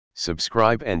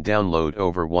Subscribe and download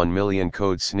over 1 million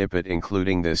code snippet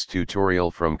including this tutorial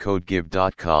from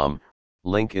codegive.com,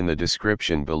 link in the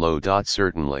description below.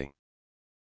 Certainly.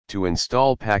 To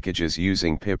install packages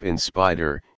using pip in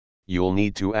Spyder, you'll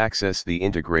need to access the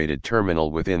integrated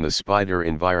terminal within the Spyder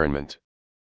environment.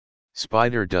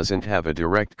 Spyder doesn't have a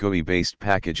direct GUI-based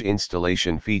package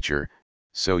installation feature,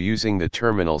 so using the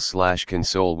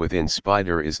terminal/console within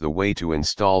Spyder is the way to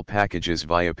install packages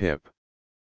via pip.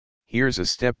 Here's a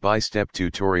step-by-step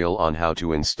tutorial on how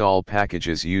to install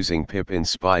packages using pip in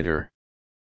Spyder.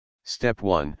 Step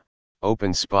 1.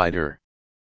 Open Spyder.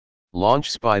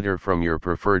 Launch Spyder from your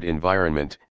preferred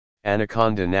environment,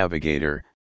 Anaconda Navigator,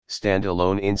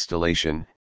 standalone installation,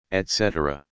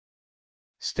 etc.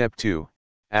 Step 2.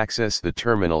 Access the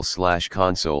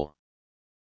terminal/console.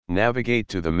 Navigate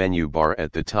to the menu bar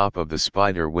at the top of the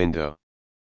Spyder window.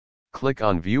 Click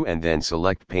on View and then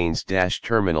select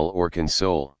Panes-Terminal or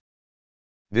Console.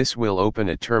 This will open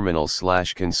a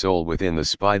terminal/console within the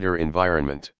Spyder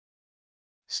environment.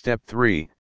 Step 3.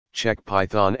 Check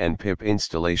Python and Pip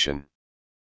installation.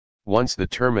 Once the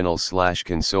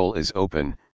terminal/console is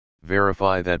open,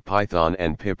 verify that Python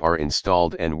and Pip are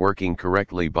installed and working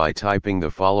correctly by typing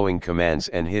the following commands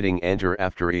and hitting Enter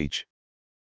after each.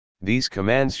 These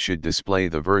commands should display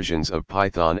the versions of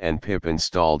Python and Pip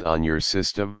installed on your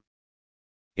system.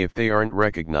 If they aren't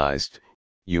recognized,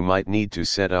 you might need to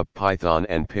set up Python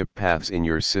and Pip paths in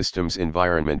your system's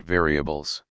environment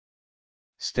variables.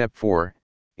 Step 4.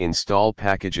 Install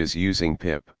packages using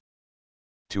pip.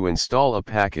 To install a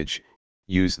package,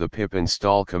 use the pip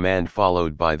install command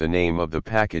followed by the name of the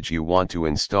package you want to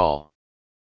install.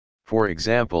 For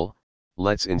example,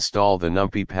 let's install the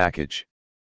numpy package.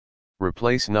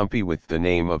 Replace numpy with the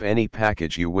name of any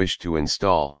package you wish to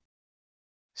install.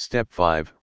 Step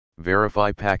 5.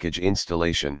 Verify package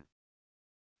installation.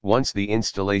 Once the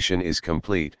installation is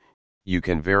complete, you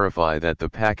can verify that the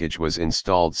package was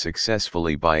installed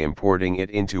successfully by importing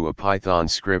it into a Python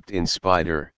script in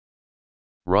Spyder.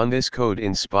 Run this code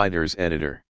in Spyder's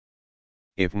editor.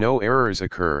 If no errors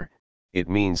occur, it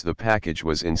means the package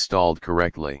was installed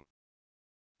correctly.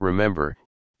 Remember,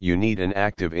 you need an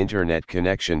active internet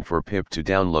connection for pip to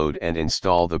download and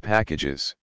install the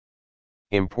packages.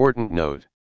 Important note: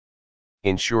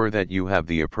 ensure that you have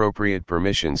the appropriate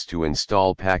permissions to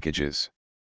install packages.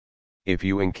 If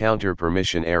you encounter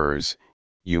permission errors,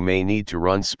 you may need to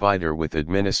run Spyder with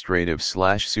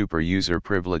administrative/super user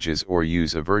privileges or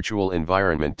use a virtual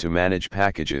environment to manage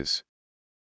packages.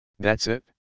 That's it.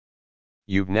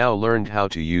 You've now learned how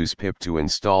to use pip to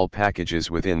install packages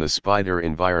within the Spyder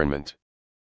environment.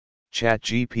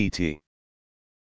 ChatGPT